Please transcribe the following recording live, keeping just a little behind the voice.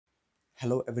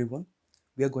Hello everyone.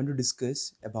 We are going to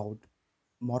discuss about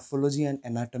morphology and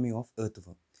anatomy of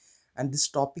earthworm. And this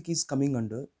topic is coming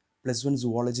under plus one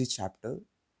zoology chapter,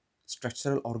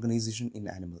 structural organization in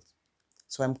animals.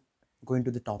 So I'm going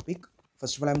to the topic.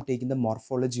 First of all, I'm taking the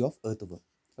morphology of earthworm.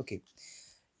 Okay.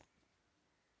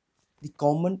 The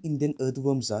common Indian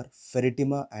earthworms are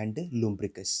Ferritima and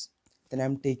Lumbricus. Then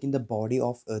I'm taking the body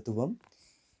of earthworm.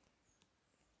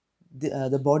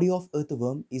 The body of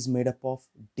earthworm is made up of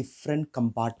different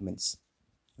compartments.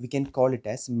 We can call it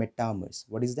as metamers.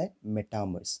 What is that?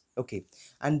 Metamers. Okay.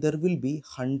 And there will be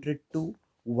 100 to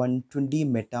 120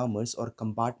 metamers or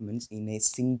compartments in a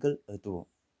single earthworm.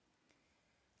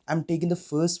 I'm taking the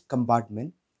first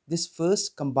compartment. This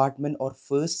first compartment or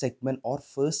first segment or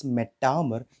first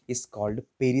metamer is called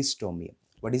peristomium.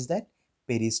 What is that?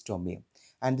 Peristomium.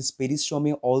 And this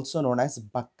peristomium also known as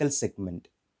buccal segment.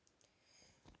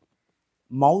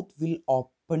 Mouth will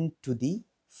open to the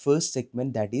first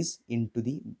segment, that is into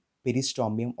the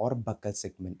peristomium or buccal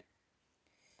segment.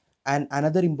 And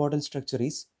another important structure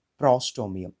is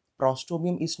prostomium.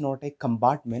 Prostomium is not a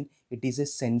compartment, it is a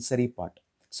sensory part.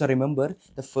 So remember,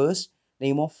 the first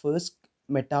name of first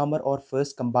metamer or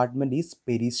first compartment is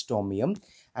peristomium,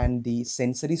 and the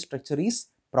sensory structure is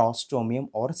prostomium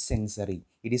or sensory.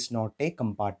 It is not a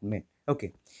compartment.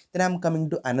 Okay, then I'm coming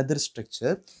to another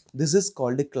structure. This is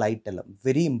called clitellum.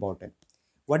 Very important.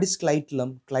 What is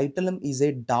clitellum? Clitellum is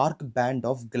a dark band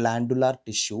of glandular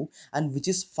tissue and which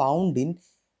is found in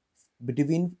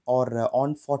between or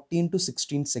on 14 to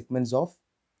 16 segments of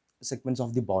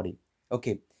the body.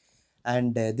 Okay,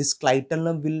 and this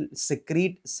clitellum will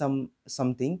secrete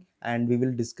something, and we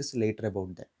will discuss later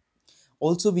about that.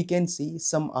 Also, we can see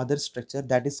some other structure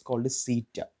that is called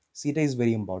seta. Seta is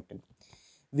very important.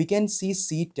 We can see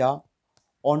seta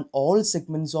on all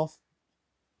segments of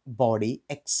body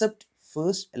except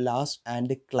first, last,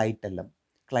 and clitellum.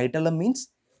 Clitellum means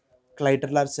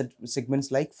clitellar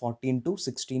segments like 14 to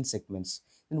 16 segments.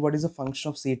 Then what is the function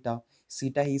of seta?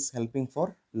 Seta is helping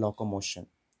for locomotion.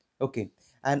 Okay,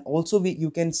 and also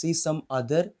you can see some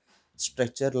other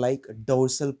structure like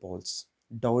dorsal poles.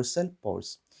 Dorsal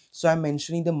poles. So I'm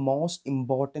mentioning the most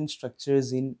important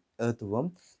structures in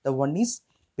earthworm. The one is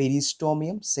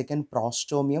peristomium, second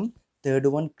prostomium, third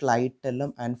one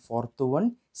clitellum, and fourth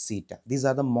one seta. These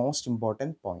are the most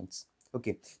important points.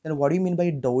 Okay, then what do you mean by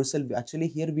dorsal view? Actually,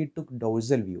 here we took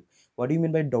dorsal view. What do you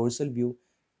mean by dorsal view?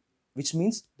 Which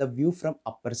means the view from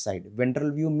upper side.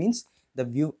 Ventral view means the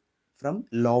view from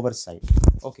lower side.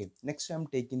 Okay, next I'm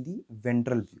taking the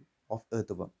ventral view of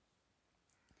earthworm.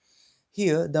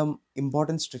 Here the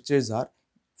important structures are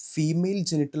female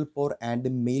genital pore and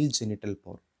male genital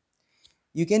pore.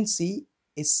 You can see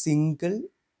a single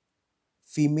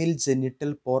female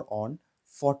genital pore on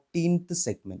 14th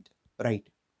segment, right?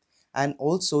 And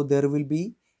also there will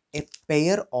be a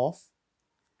pair of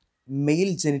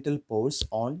male genital pores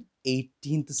on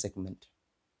 18th segment.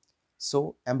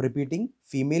 So I'm repeating,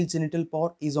 female genital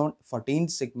pore is on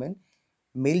 14th segment,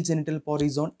 male genital pore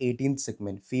is on 18th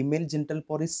segment. Female genital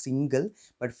pore is single,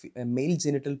 but male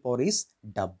genital pore is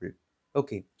double.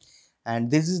 Okay,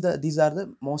 and these are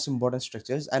the most important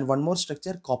structures. And one more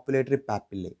structure, copulatory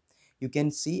papillae. You can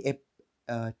see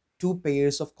a two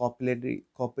pairs of copulatory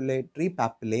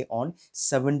papillae on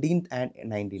 17th and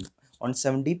 19th. On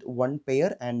 17th one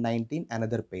pair and 19th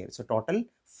another pair, so total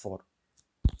 4.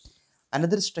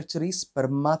 Another structure is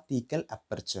spermathecal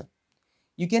aperture.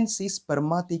 You can see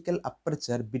spermathecal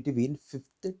aperture between 5th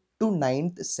to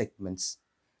 9th segments,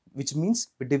 which means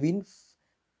between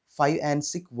 5 and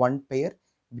 6 one pair,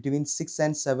 between 6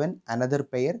 and 7 another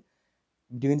pair,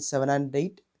 between 7 and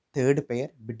 8 third pair,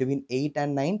 between 8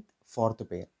 and 9 fourth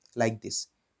pair, like this.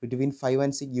 Between 5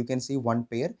 and 6 you can see one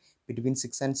pair, between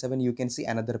 6 and 7 you can see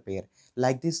another pair.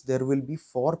 Like this there will be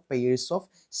 4 pairs of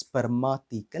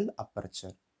spermathecal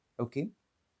aperture. Okay,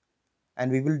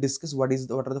 and we will discuss what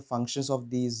are the functions of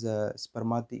these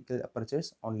spermathecal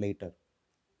apertures on later.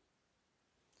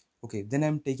 Okay, then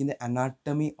I'm taking the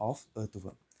anatomy of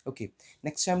earthworm. Okay,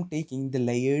 next I'm taking the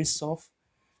layers of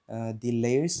the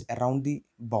layers around the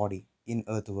body in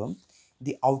earthworm.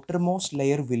 The outermost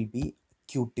layer will be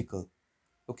cuticle.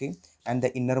 Okay, and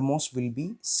the innermost will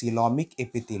be coelomic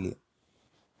epithelium.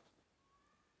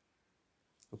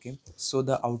 Okay, so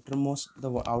outermost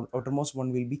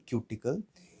one will be cuticle.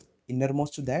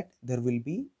 Innermost to that there will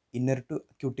be, inner to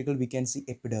cuticle we can see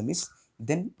epidermis,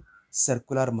 then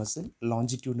circular muscle,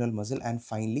 longitudinal muscle, and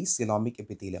finally coelomic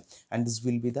epithelium, and this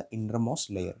will be the innermost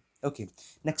layer. Okay,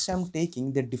 next I'm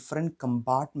taking the different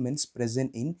compartments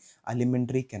present in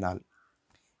alimentary canal.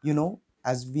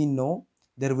 As we know,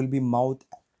 there will be mouth,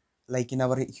 like in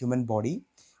our human body.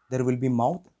 there will be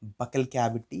mouth, buccal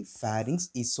cavity, pharynx,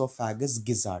 esophagus,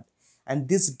 gizzard. And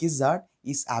this gizzard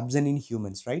is absent in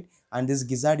humans, right? And this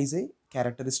gizzard is a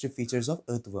characteristic features of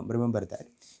earthworm, remember that.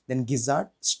 Then gizzard,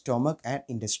 stomach, and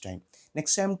intestine.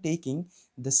 Next I'm taking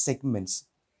the segments.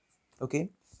 Okay,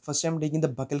 first I'm taking the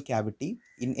buccal cavity.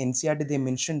 In NCRT they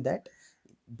mentioned that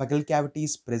buccal cavity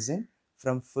is present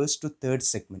from first to third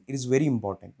segment. It is very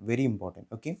important, very important.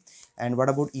 Okay, and what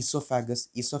about esophagus?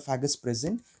 Esophagus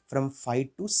present from 5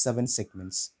 to 7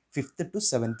 segments, fifth to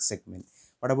 7th segment.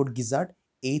 What about gizzard?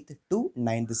 8th to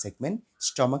 9th segment.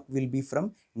 Stomach will be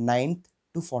from 9th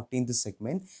to 14th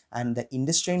segment, and the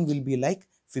intestine will be like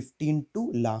 15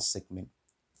 to last segment.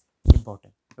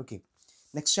 Important. Okay,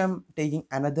 next I'm taking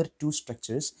another two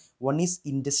structures. One is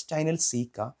intestinal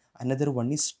ceca, another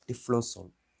one is typhlosole.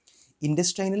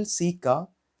 Intestinal ceca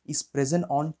is present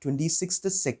on 26th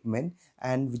segment,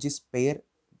 and which is pair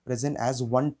present as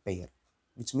one pair,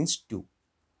 which means two.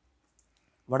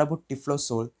 What about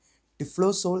typhlosole?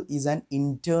 Typhlosole is an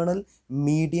internal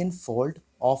median fold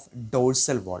of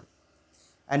dorsal wall.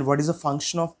 And what is the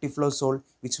function of typhlosole?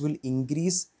 Which will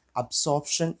increase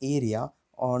absorption area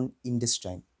on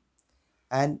intestine,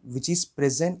 and which is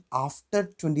present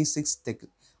after 26th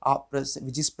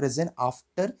which is present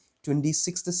after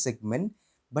 26th segment,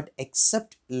 but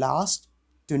except last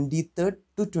 23rd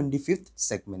to 25th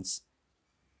segments,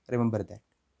 remember that.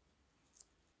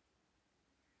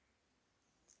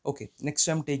 Okay, next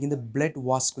I'm taking the blood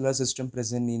vascular system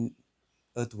present in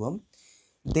earthworm.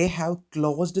 They have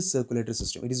closed circulatory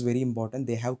system. It is very important,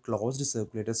 they have closed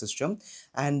circulatory system,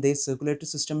 and their circulatory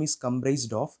system is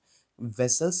comprised of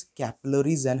vessels,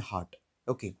 capillaries, and heart.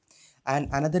 Okay, and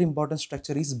another important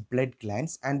structure is blood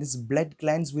glands, and these blood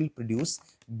glands will produce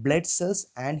blood cells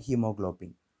and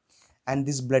hemoglobin, and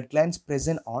this blood glands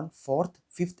present on 4th,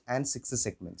 5th, and 6th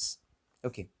segments.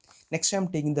 Okay, next I'm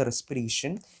taking the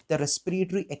respiration. The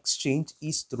respiratory exchange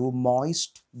is through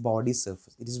moist body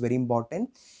surface. It is very important,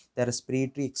 the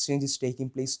respiratory exchange is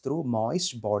taking place through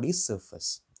moist body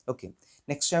surface. Okay,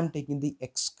 next I'm taking the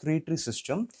excretory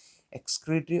system.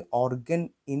 Excretory organ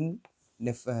in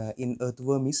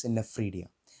earthworm is nephridia,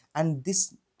 and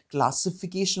this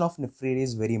classification of nephridia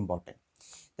is very important.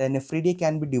 The nephridia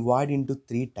can be divided into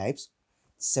three types: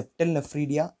 septal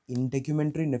nephridia,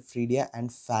 integumentary nephridia,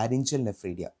 and pharyngeal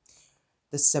nephridia.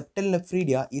 The septal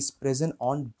nephridia is present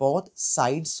on both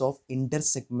sides of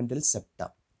intersegmental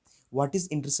septa. What is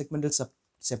intersegmental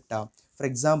septa? For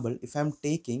example, if I am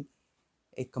taking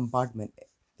a compartment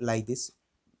like this,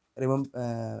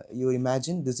 remember, you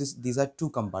imagine these are two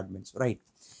compartments, right?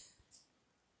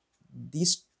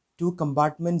 These two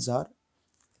compartments are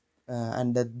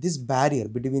and this barrier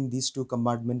between these two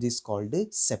compartments is called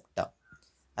septa,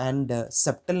 and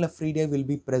septal nephridia will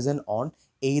be present on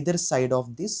either side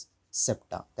of this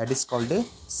septa, that is called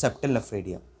septal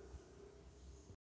nephridia.